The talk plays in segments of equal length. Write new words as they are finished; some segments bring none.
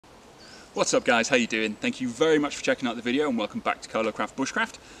What's up guys, how you doing? Thank you very much for checking out the video and welcome back to KoloKraft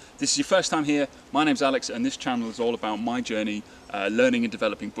Bushcraft. This is your first time here, my name's Alex and this channel is all about my journey learning and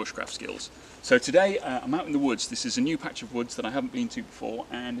developing bushcraft skills. So today I'm out in the woods. This is a new patch of woods that I haven't been to before,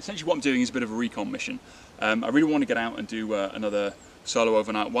 and essentially what I'm doing is a bit of a recon mission. I really want to get out and do another solo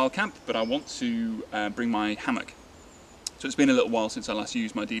overnight wild camp, but I want to bring my hammock. So it's been a little while since I last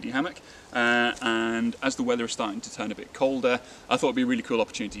used my DD hammock, and as the weather is starting to turn a bit colder, I thought it'd be a really cool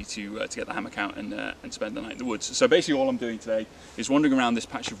opportunity to get the hammock out and spend the night in the woods. So basically all I'm doing today is wandering around this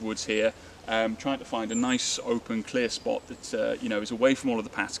patch of woods here, trying to find a nice open clear spot that is away from all of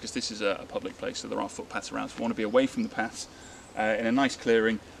the paths, because this is a public place, so there are footpaths around, so I want to be away from the paths, in a nice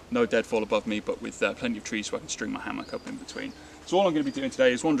clearing, no deadfall above me, but with plenty of trees so I can string my hammock up in between. So all I'm going to be doing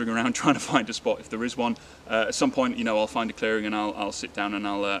today is wandering around trying to find a spot if there is one. At some point, I'll find a clearing and I'll sit down and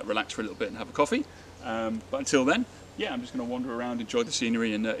I'll relax for a little bit and have a coffee. But until then, yeah, I'm just going to wander around, enjoy the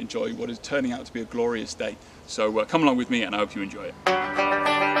scenery and enjoy what is turning out to be a glorious day. So come along with me and I hope you enjoy it.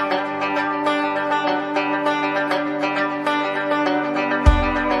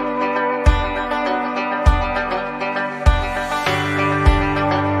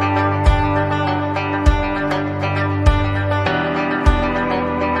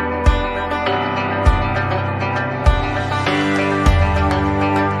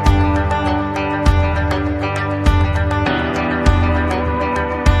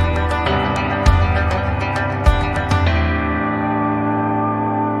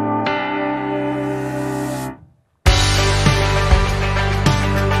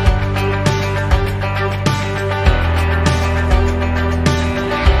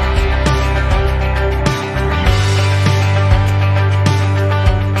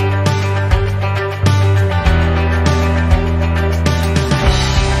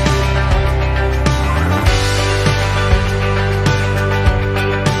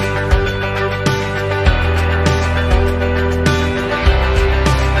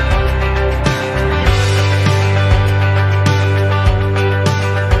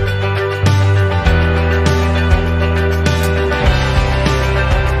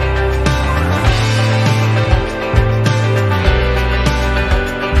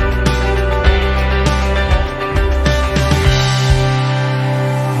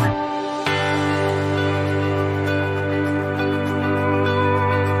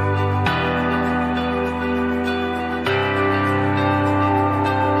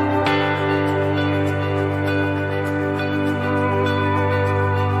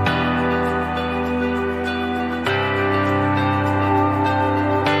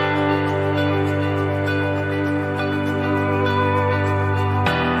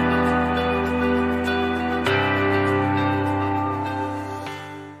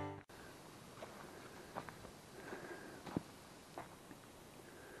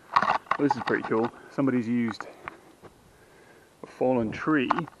 Well, this is pretty cool. Somebody's used a fallen tree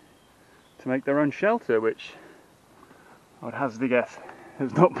to make their own shelter, which I would hazard a guess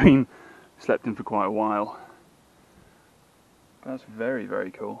has not been slept in for quite a while. That's very, very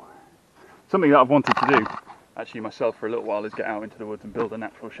cool. Something that I've wanted to do actually myself for a little while is get out into the woods and build a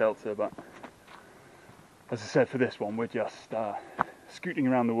natural shelter, but as I said, for this one we're just scooting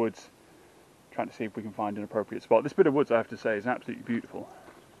around the woods trying to see if we can find an appropriate spot. This bit of woods, I have to say, is absolutely beautiful.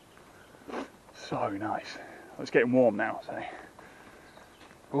 So nice. Well, it's getting warm now, so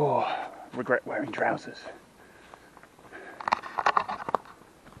regret wearing trousers.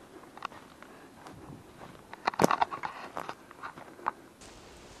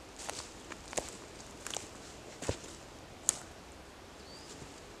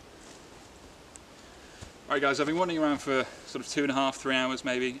 Alright guys, I've been wandering around for sort of 2.5, 3 hours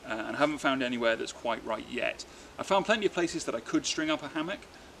maybe, and haven't found anywhere that's quite right yet. I found plenty of places that I could string up a hammock,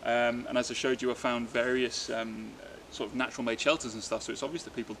 and as I showed you, I found various sort of natural made shelters and stuff, so it's obvious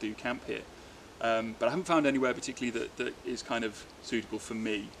that people do camp here. But I haven't found anywhere particularly that is kind of suitable for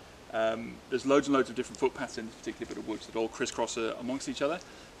me. There's loads and loads of different footpaths in this particular bit of woods that all crisscross amongst each other,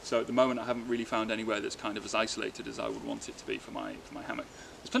 so at the moment I haven't really found anywhere that's kind of as isolated as I would want it to be for my hammock.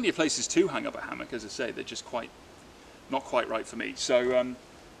 There's plenty of places to hang up a hammock, as I say, they're just not quite right for me. So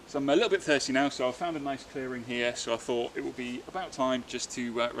I'm a little bit thirsty now, so I found a nice clearing here, so I thought it would be about time just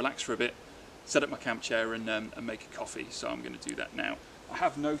to relax for a bit, set up my camp chair and make a coffee, so I'm going to do that now. I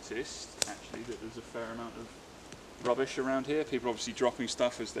have noticed actually that there's a fair amount of rubbish around here, people obviously dropping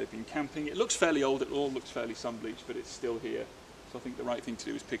stuff as they've been camping. It looks fairly old, it all looks fairly sun-bleached, but it's still here, so I think the right thing to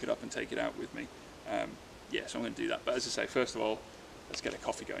do is pick it up and take it out with me. Yeah, so I'm going to do that, but as I say, first of all, let's get a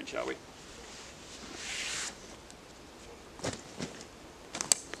coffee going, shall we?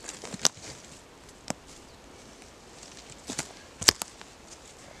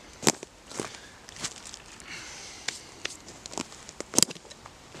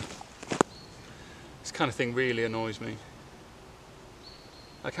 kind of thing really annoys me.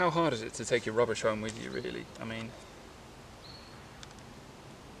 Like, how hard is it to take your rubbish home with you, really? I mean,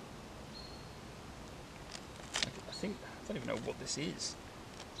 I don't even know what this is.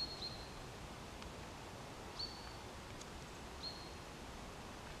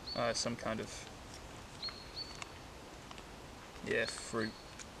 Some kind of, yeah, fruit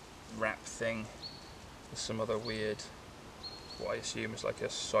wrap thing. There's some other weird, what I assume is like a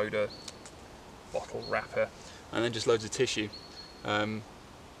soda bottle wrapper, and then just loads of tissue. I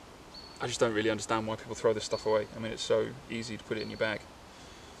just don't really understand why people throw this stuff away. I mean, it's so easy to put it in your bag.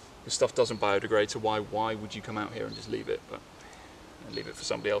 This stuff doesn't biodegrade, so why would you come out here and just leave it? But leave it for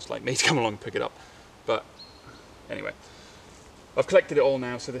somebody else like me to come along and pick it up. But anyway, I've collected it all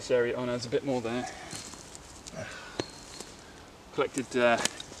now, so this area, oh no, there's a bit more there. Collected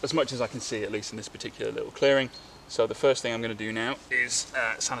as much as I can see, at least in this particular little clearing. So the first thing I'm going to do now is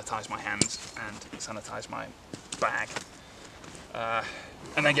sanitize my hands and sanitize my bag,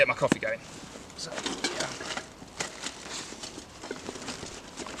 and then get my coffee going. So, yeah.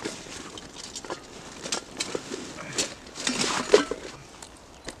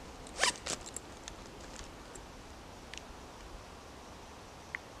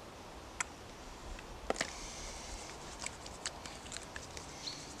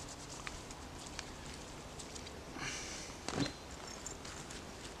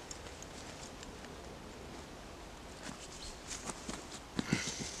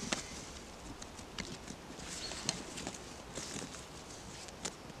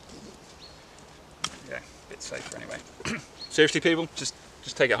 Bit safer anyway. Seriously, people, just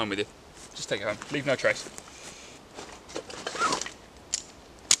take it home with you. Just take it home. Leave no trace.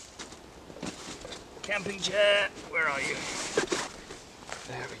 Camping chair, where are you?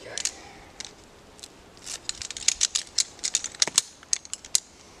 There we go.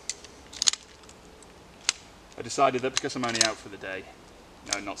 I decided that because I'm only out for the day,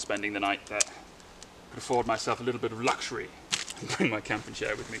 not spending the night, that I could afford myself a little bit of luxury and bring my camping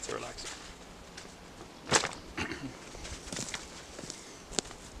chair with me to relax.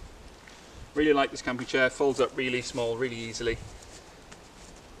 Really like this camping chair, folds up really small, really easily,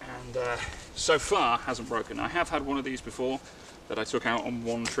 and so far hasn't broken. I have had one of these before that I took out on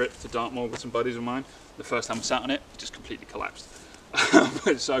one trip to Dartmoor with some buddies of mine. The first time I sat on it, it just completely collapsed.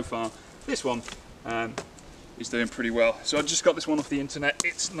 But so far, this one is doing pretty well. So I just got this one off the internet.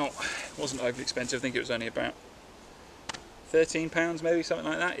 Wasn't overly expensive. I think it was only about £13 maybe, something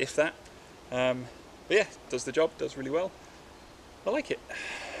like that, if that. But yeah, does the job, does really well. I like it.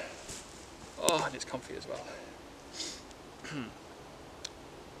 Oh, and it's comfy as well.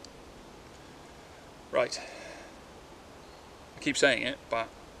 Right. I keep saying it, but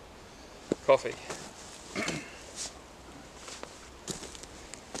coffee.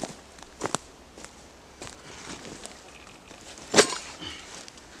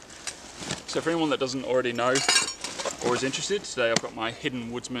 So for anyone that doesn't already know or is interested, today I've got my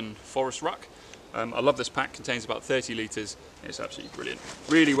Hidden Woodsman Forest Ruck. I love this pack, contains about 30 litres, it's absolutely brilliant.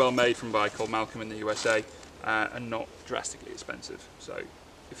 Really well made from a guy called Malcolm in the USA, and not drastically expensive. So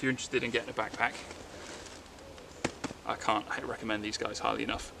if you're interested in getting a backpack, I can't recommend these guys highly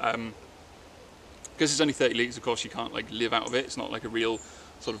enough. Because it's only 30 litres, of course you can't like live out of it. It's not like a real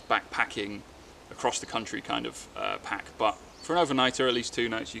sort of backpacking across the country kind of pack, but for an overnight or at least 2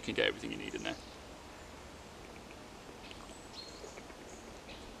 nights you can get everything you need in there.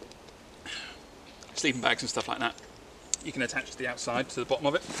 Sleeping bags and stuff like that, you can attach to the outside, to the bottom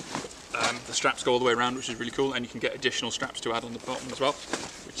of it. The straps go all the way around, which is really cool, and you can get additional straps to add on the bottom as well,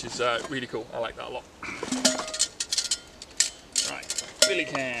 which is really cool. I like that a lot. Right, billy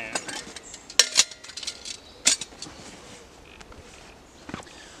can.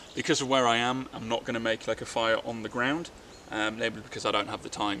 Because of where I am, I'm not going to make like a fire on the ground, namely because I don't have the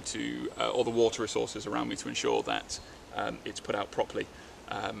time to, or the water resources around me to ensure that it's put out properly.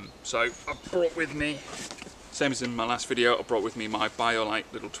 So I brought with me, same as in my last video, I brought with me my BioLite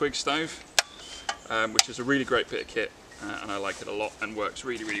little twig stove, which is a really great bit of kit, and I like it a lot and works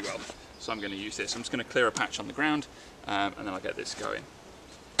really, really well. So I'm going to use this. I'm just going to clear a patch on the ground, and then I'll get this going.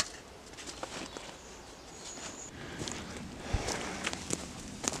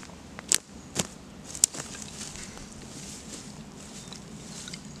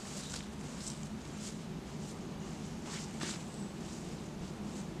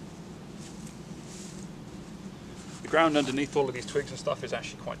 The ground underneath all of these twigs and stuff is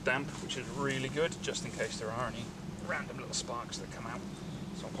actually quite damp, which is really good, just in case there are any random little sparks that come out.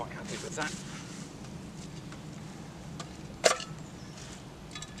 So I'm quite happy with that.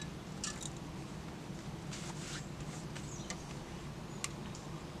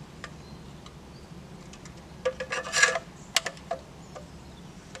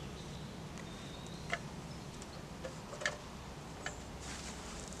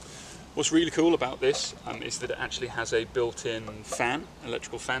 What's really cool about this is that it actually has a built-in fan,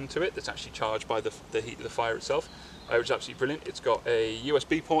 electrical fan to it that's actually charged by the heat of the fire itself, which is absolutely brilliant. It's got a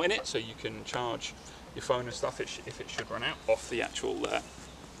USB port in it, so you can charge your phone and stuff if it should run out off the actual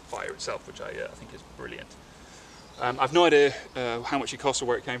fire itself, which I think is brilliant. I've no idea how much it cost or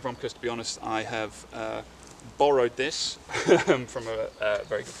where it came from, because to be honest, I have borrowed this from a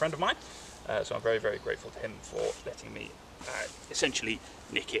very good friend of mine, so I'm very, very grateful to him for letting me essentially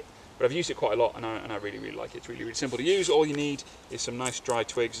nick it. But I've used it quite a lot, and I really, really like it. It's really, really simple to use. All you need is some nice dry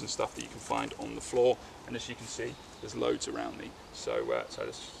twigs and stuff that you can find on the floor, and as you can see, there's loads around me. So,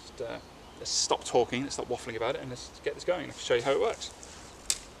 let's stop talking, let's stop waffling about it, and let's get this going. I'll show you how it works.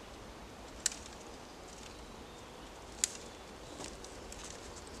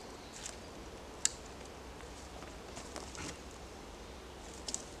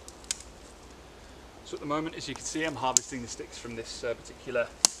 So at the moment, as you can see, I'm harvesting the sticks from this particular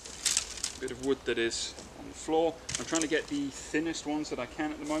bit of wood that is on the floor. I'm trying to get the thinnest ones that I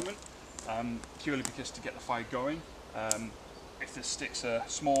can at the moment, purely because to get the fire going. If the sticks are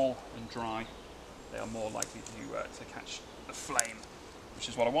small and dry, they are more likely to catch the flame, which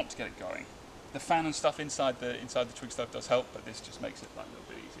is what I want to get it going. The fan and stuff inside the twig stuff does help, but this just makes it like a little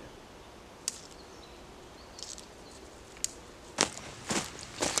bit easier.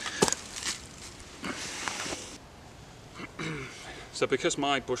 So because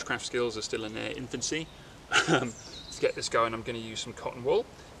my bushcraft skills are still in their infancy, to get this going, I'm going to use some cotton wool,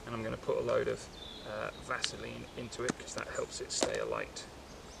 and I'm going to put a load of Vaseline into it, because that helps it stay alight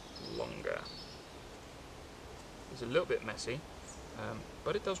longer. It's a little bit messy,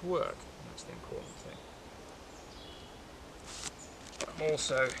 but it does work, and that's the important thing. I'm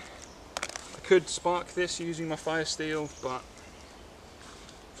also, I could spark this using my fire steel, but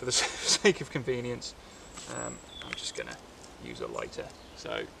for the sake of convenience, I'm just going to use a lighter,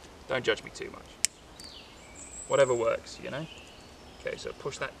 so don't judge me too much. Whatever works, you know. Okay, so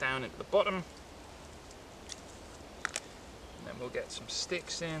push that down into the bottom, and then we'll get some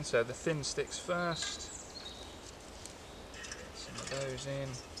sticks in. So the thin sticks first. Get some of those in.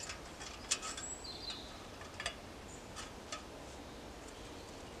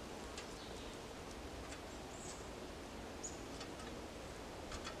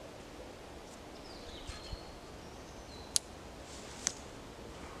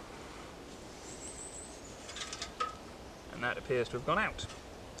 And that appears to have gone out,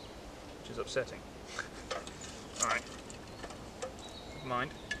 which is upsetting. Alright, never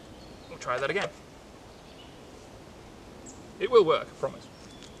mind, we'll try that again. It will work, I promise.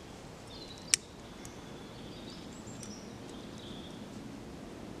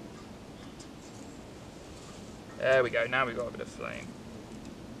 There we go, now we've got a bit of flame.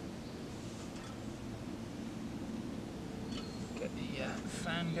 Get the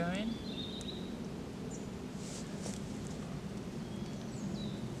fan going.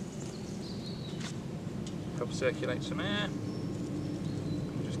 Help circulate some air.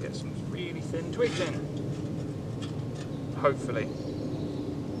 We'll just get some really thin twigs in. Hopefully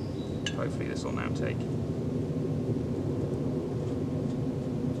this will now take.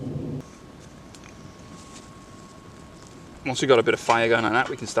 Once we've got a bit of fire going on that,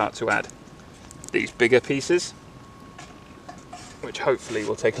 we can start to add these bigger pieces, which hopefully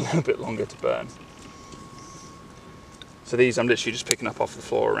will take a little bit longer to burn. So these I'm literally just picking up off the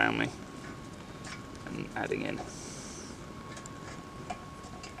floor around me and adding in.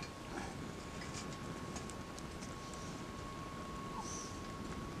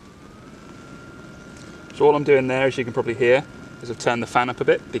 So all I'm doing there, as you can probably hear, is I've turned the fan up a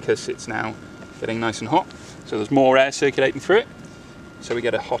bit because it's now getting nice and hot. So there's more air circulating through it, so we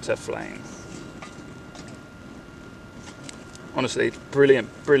get a hotter flame. Honestly,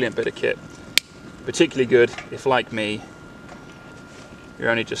 brilliant, brilliant bit of kit. Particularly good if, like me, you're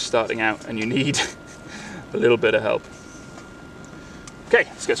only just starting out and you need a little bit of help. Okay,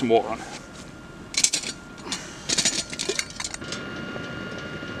 let's get some water on.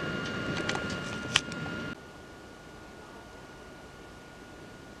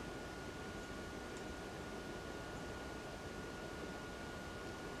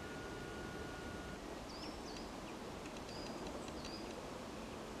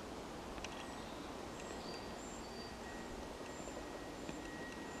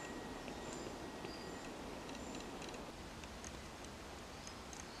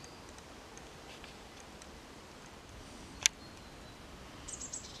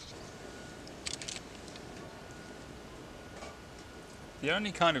 The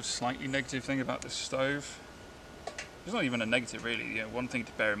only kind of slightly negative thing about this stove, it's not even a negative really, one thing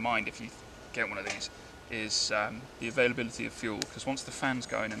to bear in mind if you get one of these, is the availability of fuel, because once the fan's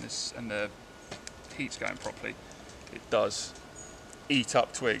going and the heat's going properly, it does eat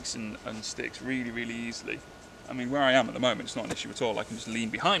up twigs and sticks really, really easily. I mean, where I am at the moment, it's not an issue at all. I can just lean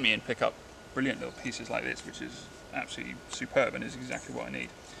behind me and pick up brilliant little pieces like this, which is absolutely superb and is exactly what I need.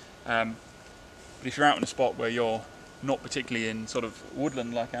 But if you're out in a spot where you're not particularly in sort of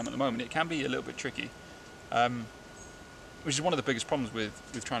woodland like I am at the moment, it can be a little bit tricky. Which is one of the biggest problems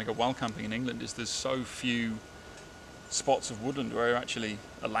with trying to go wild camping in England, is there's so few spots of woodland where you're actually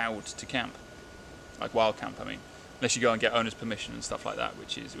allowed to camp, like wild camp. I mean, unless you go and get owner's permission and stuff like that,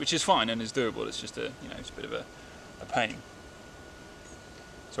 which is fine and is doable. It's just it's a bit of a pain.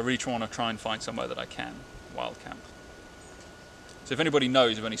 So I really want to try and find somewhere that I can wild camp. So if anybody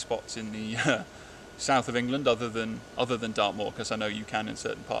knows of any spots in the south of England other than Dartmoor, because I know you can in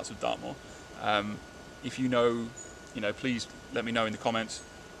certain parts of Dartmoor, if you know, please let me know in the comments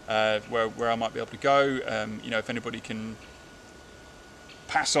where I might be able to go. If anybody can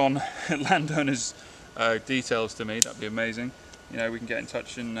pass on landowners' details to me, that'd be amazing. We can get in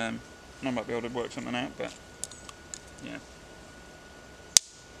touch and I might be able to work something out. But yeah,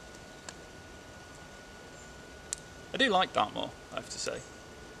 I do like Dartmoor, I have to say.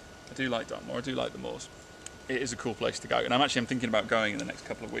 I do like Dartmoor. I do like the moors. It is a cool place to go, and I'm thinking about going in the next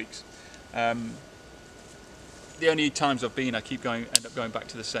couple of weeks. The only times I've been, I end up going back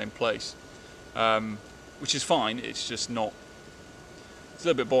to the same place, which is fine. It's just not. It's a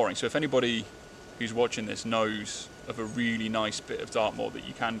little bit boring. So if anybody who's watching this knows of a really nice bit of Dartmoor that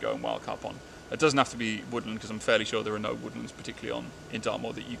you can go and wild camp on, it doesn't have to be woodland, because I'm fairly sure there are no woodlands particularly in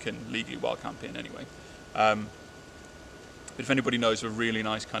Dartmoor that you can legally wild camp in anyway. But if anybody knows of a really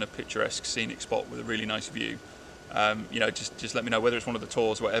nice kind of picturesque scenic spot with a really nice view, just let me know, whether it's one of the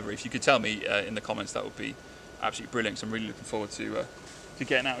tours or whatever. If you could tell me in the comments, that would be absolutely brilliant. So I'm really looking forward to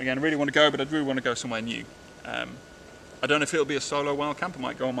getting out again. I really want to go, but I really want to go somewhere new. I don't know if it'll be a solo wild camp. I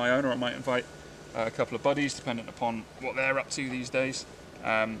might go on my own, or I might invite a couple of buddies, depending upon what they're up to these days.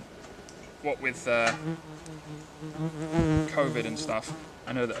 What with COVID and stuff,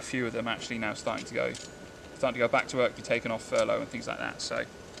 I know that a few of them actually now starting to go back to work, be taken off furlough and things like that. So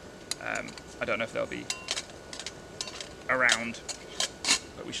I don't know if they'll be around,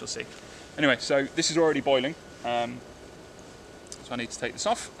 but we shall see. Anyway, so this is already boiling, so I need to take this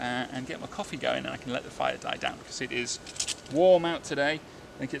off and get my coffee going, and I can let the fire die down, because it is warm out today.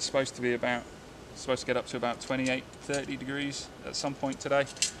 I think it's supposed to get up to about 28-30 degrees at some point today.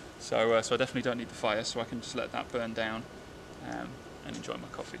 So I definitely don't need the fire, so I can just let that burn down and enjoy my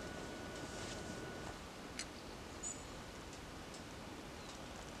coffee.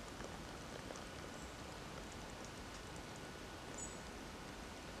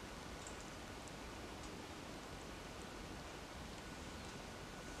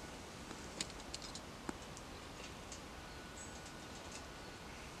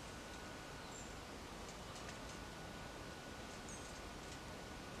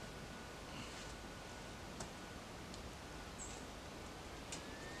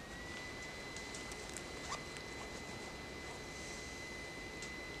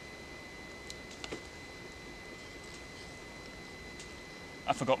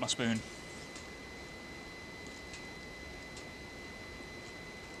 I forgot my spoon.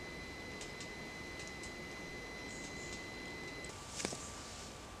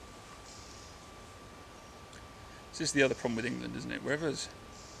 This is the other problem with England, isn't it? Wherever's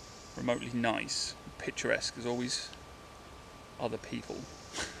remotely nice, picturesque, there's always other people.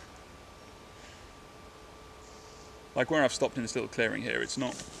 Like where I've stopped in this little clearing here, it's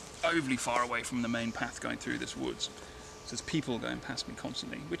not overly far away from the main path going through this woods. So there's people going past me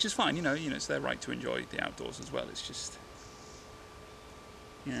constantly, which is fine, it's their right to enjoy the outdoors as well. It's just,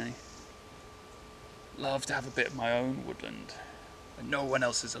 love to have a bit of my own woodland, and no one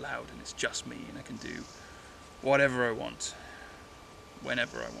else is allowed, and it's just me, and I can do whatever I want,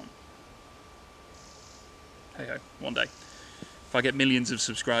 whenever I want. Hey ho, one day, if I get millions of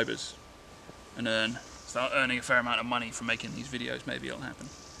subscribers and start earning a fair amount of money from making these videos, maybe it'll happen.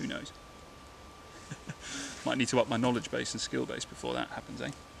 Who knows? Might need to up my knowledge base and skill base before that happens, eh?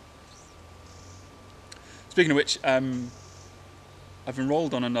 Speaking of which, I've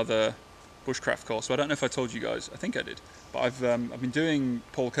enrolled on another Bushcraft course. So I don't know if I told you guys, I think I did, but I've been doing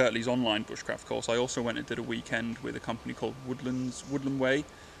Paul Kirtley's online Bushcraft course. I also went and did a weekend with a company called Woodland Way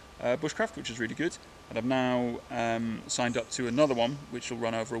Bushcraft, which is really good. And I've now signed up to another one, which will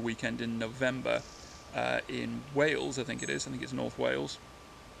run over a weekend in November in Wales, I think it is. I think it's North Wales.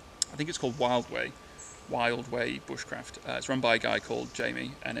 I think it's called Wild Way Bushcraft. It's run by a guy called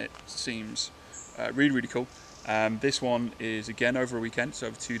Jamie, and it seems really, really cool. This one is again over a weekend, so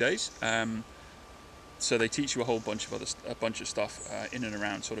over 2 days. So they teach you a whole bunch of stuff in and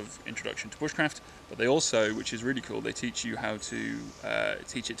around sort of introduction to bushcraft, but they also, which is really cool, they teach you how to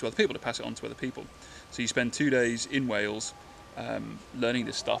teach it to other people, to pass it on to other people. So you spend 2 days in Wales learning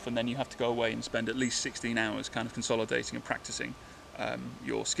this stuff, and then you have to go away and spend at least 16 hours kind of consolidating and practicing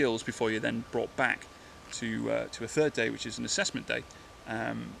your skills before you're then brought back to a third day, which is an assessment day.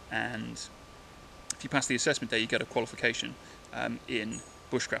 And if you pass the assessment day, you get a qualification in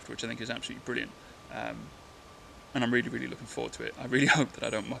bushcraft, which I think is absolutely brilliant. And I'm really, really looking forward to it. I really hope that I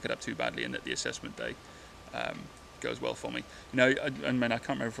don't muck it up too badly and that the assessment day goes well for me. You know, I can't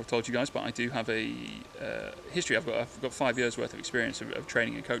remember if I've told you guys, but I do have a history. I've got 5 years worth of experience of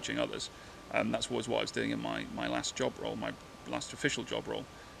training and coaching others. That's was what I was doing in my last job role, my last official job role,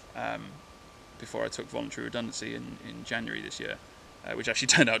 before I took voluntary redundancy in January this year, which actually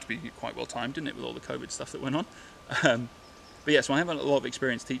turned out to be quite well timed, didn't it, with all the COVID stuff that went on. But yeah, so I have a lot of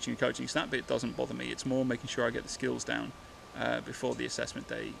experience teaching and coaching, so that bit doesn't bother me. It's more making sure I get the skills down before the assessment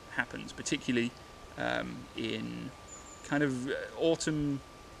day happens, particularly in kind of autumn,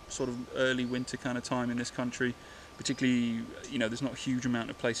 sort of early winter kind of time in this country. Particularly, you know, there's not a huge amount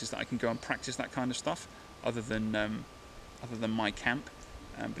of places that I can go and practice that kind of stuff, other than my camp.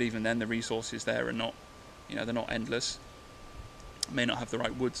 But even then, the resources there are not, you know, they're not endless. I may not have the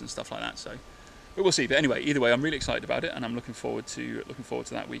right woods and stuff like that, so. But we'll see. But anyway, either way, I'm really excited about it, and I'm looking forward to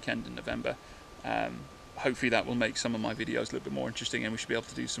that weekend in November. Hopefully, that will make some of my videos a little bit more interesting, and we should be able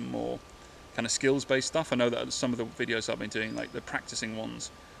to do some more kind of skills-based stuff. I know that some of the videos I've been doing, like the practicing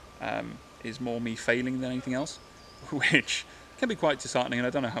ones, is more me failing than anything else, which can be quite disheartening, and I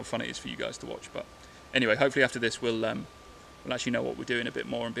don't know how fun it is for you guys to watch. But anyway, hopefully after this, we'll actually know what we're doing a bit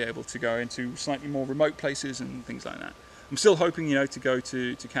more and be able to go into slightly more remote places and things like that. I'm still hoping, you know, to go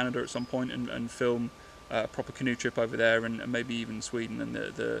to Canada at some point and film a proper canoe trip over there, and maybe even Sweden and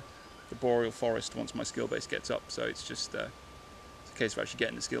the boreal forest once my skill base gets up. So it's just it's a case of actually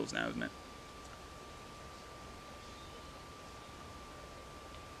getting the skills now, isn't it?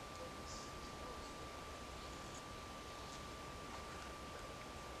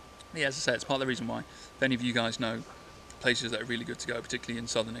 Yeah, as I say, it's part of the reason why, if any of you guys know places that are really good to go, particularly in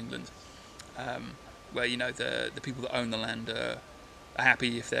southern England, where, you know, the people that own the land are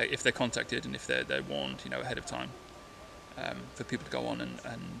happy if they're contacted and if they're warned, you know, ahead of time, for people to go on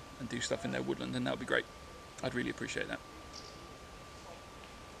and do stuff in their woodland, then that would be great. I'd really appreciate that.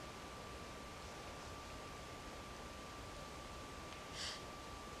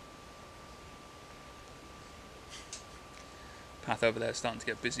 Path over there is starting to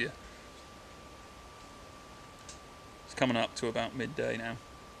get busier. It's coming up to about midday now.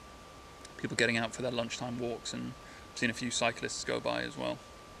 People getting out for their lunchtime walks, and I've seen a few cyclists go by as well.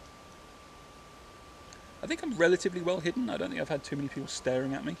 I think I'm relatively well hidden. I don't think I've had too many people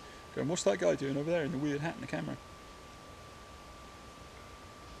staring at me, going, "What's that guy doing over there in the weird hat and the camera?"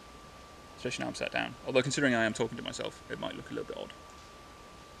 Especially now I'm sat down. Although considering I am talking to myself, it might look a little bit odd.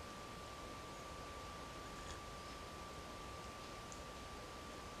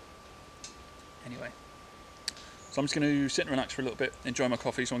 Anyway, so I'm just going to sit and relax for a little bit, enjoy my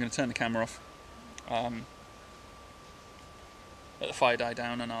coffee. So I'm going to turn the camera off, let the fire die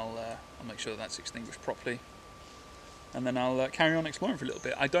down, and I'll make sure that that's extinguished properly, and then I'll carry on exploring for a little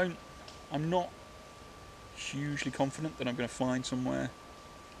bit. I'm not hugely confident that I'm going to find somewhere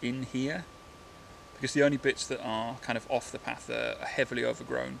in here, because the only bits that are kind of off the path are heavily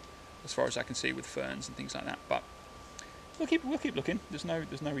overgrown, as far as I can see, with ferns and things like that. But we'll keep looking. There's no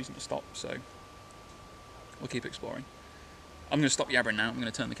reason to stop, so we'll keep exploring. I'm going to stop yabbering now. I'm going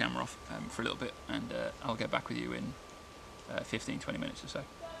to turn the camera off for a little bit, and I'll get back with you in 15-20 minutes or so.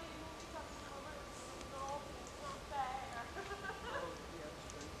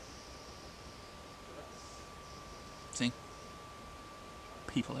 See?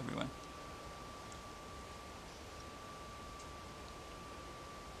 People everywhere.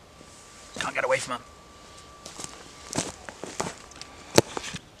 Can't get away from them.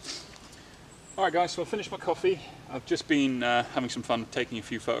 Alright guys, so I've finished my coffee. I've just been having some fun taking a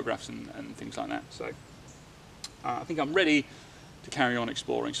few photographs and things like that. So I think I'm ready to carry on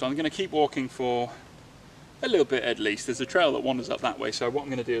exploring. So I'm going to keep walking for a little bit at least. There's a trail that wanders up that way. So what I'm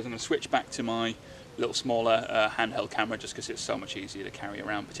going to do is I'm going to switch back to my little smaller handheld camera, just because it's so much easier to carry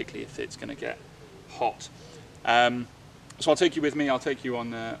around, particularly if it's going to get hot. So I'll take you with me. I'll take you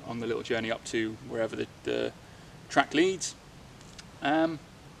on the little journey up to wherever the track leads, and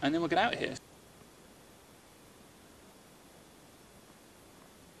then we'll get out of here.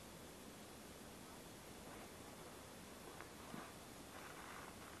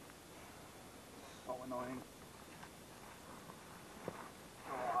 So annoying.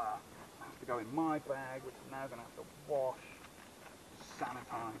 Oh, I have to go in my bag, which I'm now going to have to wash,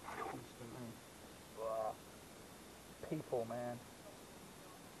 sanitize constantly. Ugh. People, man.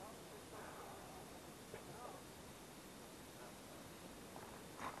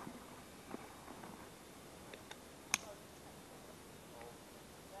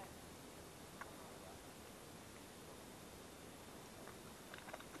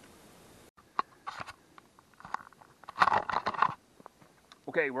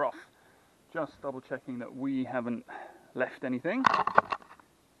 Okay, we're off. Just double checking that we haven't left anything.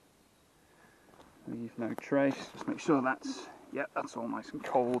 Leave no trace. Just make sure that's, yeah, that's all nice and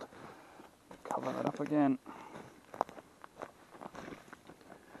cold. Cover that up again.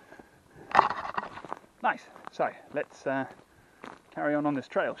 Nice. So let's carry on this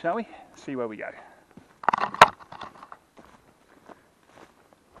trail, shall we? See where we go.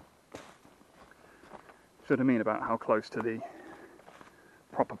 That's what I mean about how close to the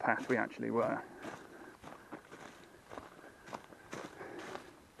proper path we actually were.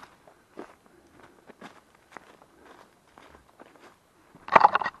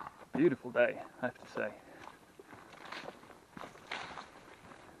 Beautiful day, I have to say.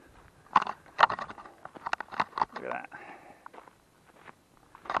 Look at that.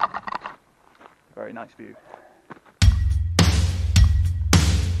 Very nice view.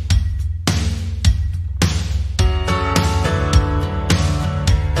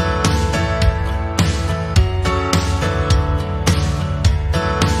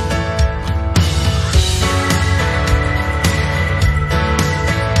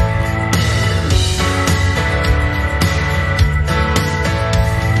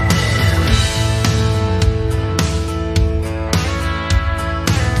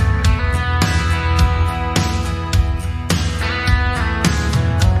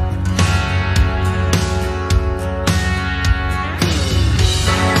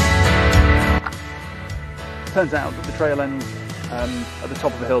 Turns out that the trail ends at the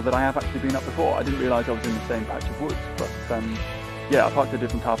top of a hill that I have actually been up before. I didn't realise I was in the same patch of woods, but yeah, I parked a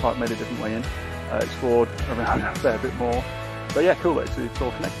different car park, made a different way in, explored around a fair bit more. But yeah, cool, it's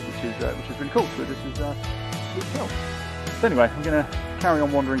all connected, which is really cool. So this is really cool. So anyway, I'm going to carry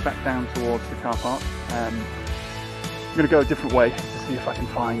on wandering back down towards the car park. I'm going to go a different way to see if I can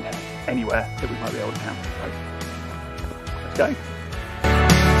find anywhere that we might be able to camp. So let's go.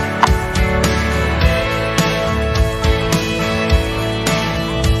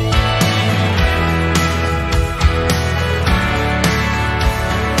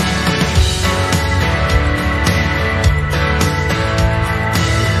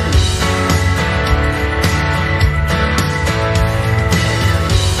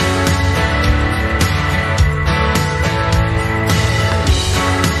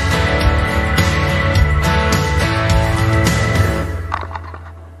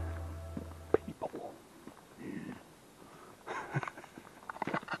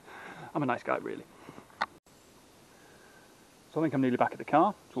 I'm a nice guy, really. So I think I'm nearly back at the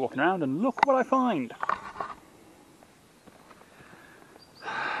car, just walking around, and look what I find.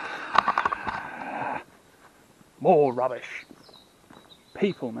 More rubbish.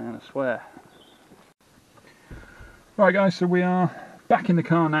 People, man, I swear. Right guys, so we are back in the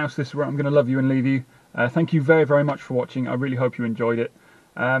car now, so this is where I'm going to love you and leave you. Thank you very, very much for watching. I really hope you enjoyed it.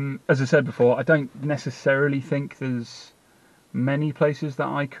 As I said before, I don't necessarily think there's many places that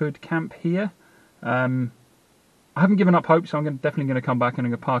I could camp here. I haven't given up hope, so I'm definitely going to come back and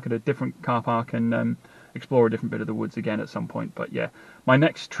I'm going to park at a different car park and explore a different bit of the woods again at some point. But yeah, my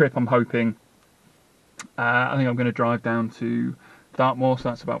next trip, I'm hoping, I think I'm going to drive down to Dartmoor, so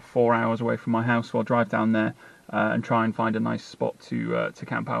that's about 4 hours away from my house, so I'll drive down there and try and find a nice spot to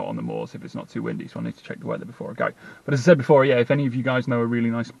camp out on the moors if it's not too windy, so I need to check the weather before I go. But as I said before, yeah, if any of you guys know a really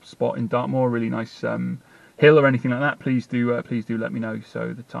nice spot in Dartmoor, a really nice hill or anything like that, please do let me know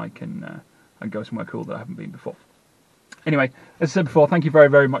so that I can go somewhere cool that I haven't been before. Anyway, as I said before, thank you very,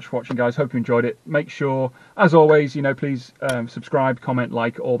 very much for watching, guys. Hope you enjoyed it. Make sure, as always, you know, please subscribe, comment,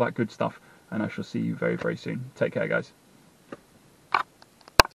 like, all that good stuff, and I shall see you very, very soon. Take care, guys.